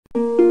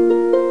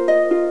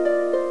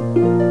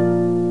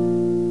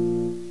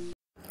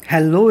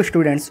Hello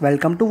students,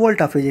 welcome to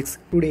Voltaphysics.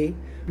 Today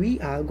we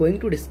are going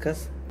to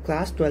discuss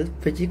class 12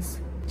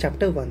 physics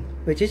chapter 1,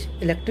 which is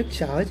electric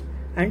charge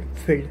and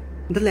field.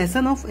 The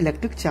lesson of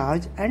electric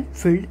charge and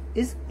field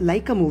is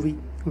like a movie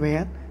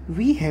where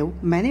we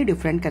have many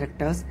different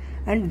characters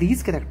and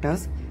these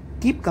characters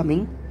keep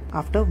coming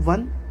after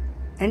one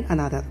and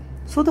another.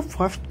 So the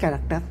first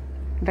character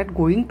that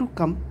going to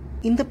come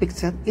in the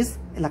picture is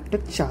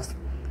electric charge.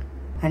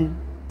 And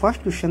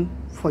first question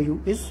for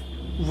you is,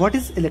 what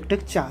is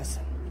electric charge?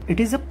 It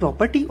is a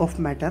property of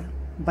matter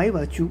by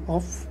virtue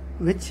of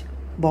which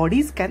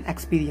bodies can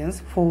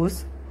experience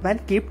force when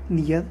kept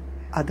near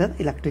other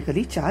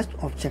electrically charged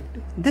object.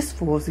 This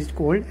force is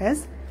called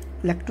as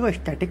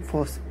electrostatic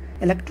force.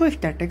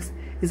 Electrostatics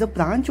is a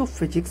branch of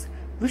physics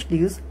which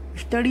deals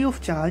study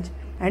of charge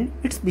and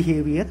its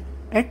behavior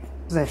at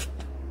rest.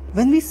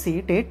 When we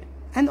say that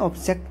an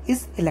object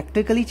is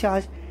electrically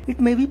charged, it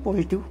may be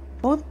positive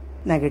or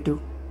negative.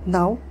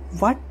 Now,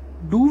 what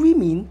do we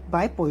mean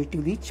by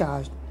positively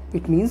charged?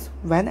 It means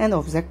when an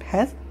object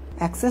has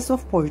excess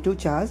of positive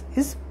charge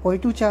is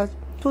positive charge.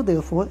 So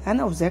therefore an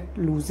object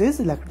loses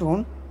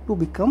electron to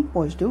become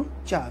positive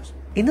charge.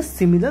 In a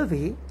similar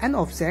way, an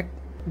object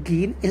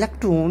gain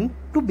electron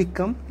to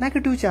become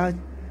negative charge.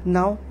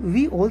 Now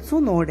we also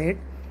know that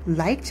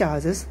like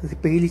charges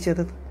repel each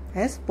other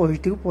as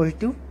positive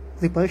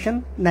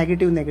repulsion,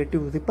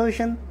 negative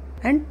repulsion,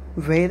 and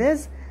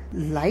whereas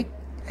like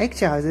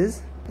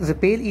charges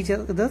repel each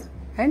other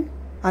and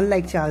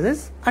unlike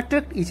charges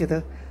attract each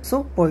other.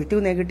 So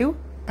positive negative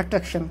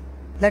attraction.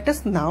 Let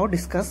us now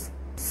discuss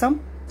some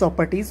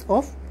properties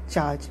of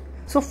charge.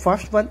 So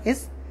first one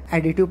is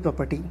additive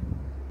property.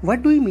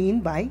 What do we mean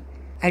by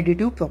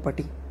additive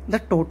property? The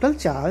total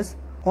charge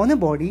on a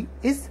body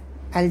is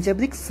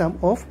algebraic sum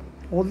of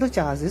all the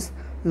charges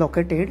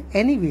located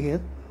anywhere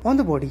on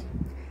the body.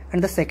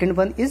 And the second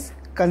one is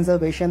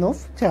conservation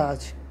of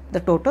charge.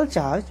 The total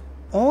charge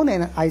on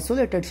an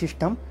isolated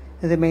system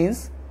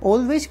remains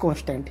always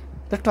constant.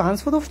 The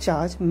transfer of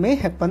charge may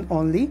happen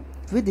only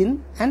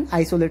within an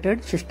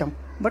isolated system,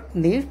 but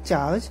net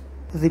charge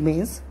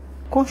remains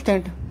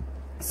constant.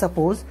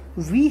 Suppose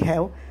we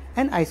have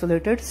an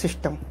isolated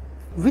system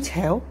which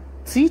have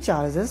three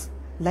charges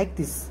like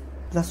this,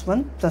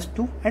 +1,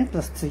 +2 and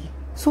 +3.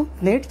 So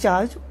net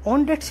charge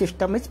on that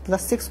system is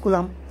 +6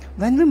 Coulomb.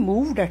 When we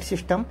move that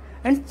system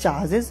and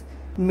charges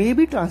may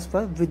be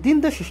transferred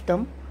within the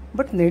system,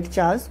 but net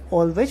charge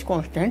always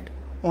constant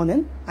on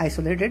an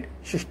isolated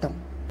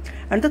system.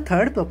 And the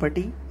third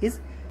property is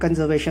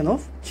conservation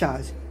of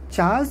charge.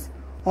 Charge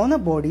on a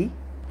body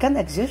can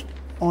exist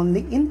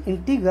only in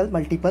integral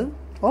multiple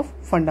of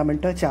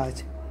fundamental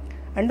charge.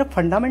 And the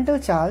fundamental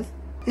charge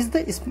is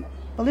the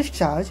smallest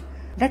charge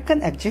that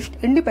can exist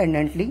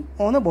independently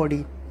on a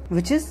body,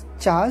 which is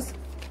charge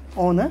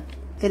on an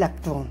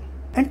electron.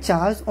 And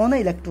charge on an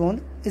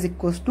electron is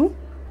equals to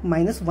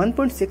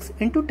 -1.6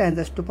 into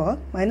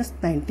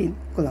 10⁻⁻19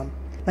 Coulomb.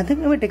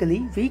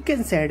 Mathematically, we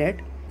can say that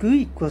Q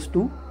equals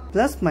to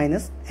plus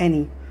minus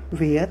Ne,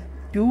 where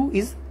Q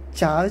is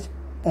charge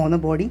on a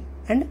body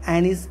and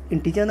N is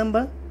integer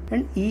number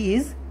and E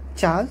is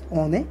charge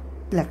on a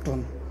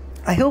electron.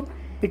 I hope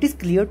it is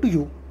clear to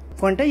you.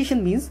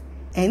 Quantization means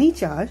any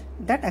charge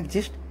that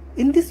exists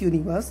in this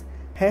universe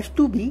has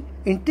to be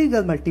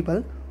integral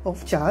multiple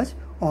of charge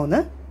on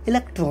a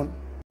electron.